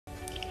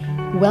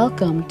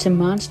Welcome to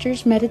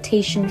Monsters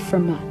Meditation for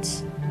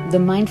Mutts, the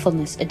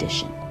Mindfulness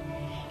Edition.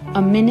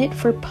 A minute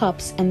for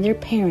pups and their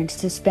parents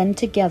to spend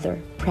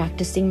together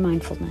practicing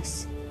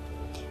mindfulness.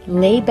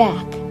 Lay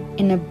back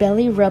in a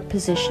belly rub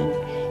position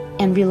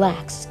and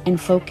relax and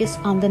focus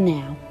on the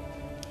now.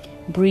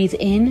 Breathe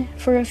in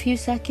for a few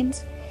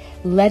seconds,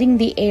 letting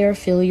the air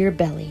fill your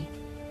belly.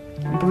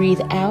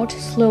 Breathe out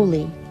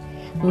slowly,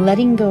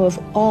 letting go of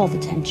all the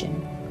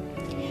tension.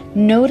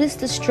 Notice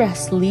the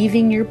stress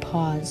leaving your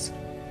paws.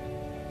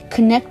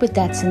 Connect with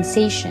that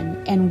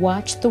sensation and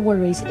watch the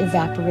worries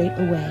evaporate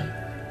away.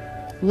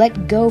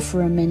 Let go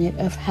for a minute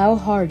of how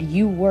hard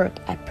you work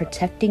at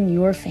protecting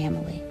your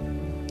family.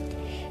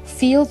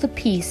 Feel the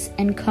peace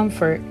and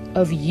comfort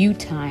of you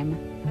time.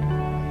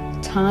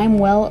 Time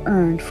well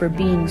earned for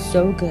being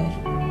so good.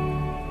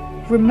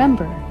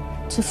 Remember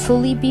to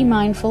fully be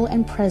mindful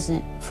and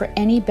present for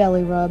any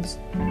belly rubs,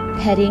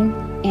 petting,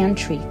 and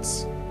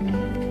treats.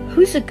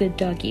 Who's a good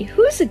doggy?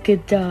 Who's a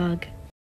good dog?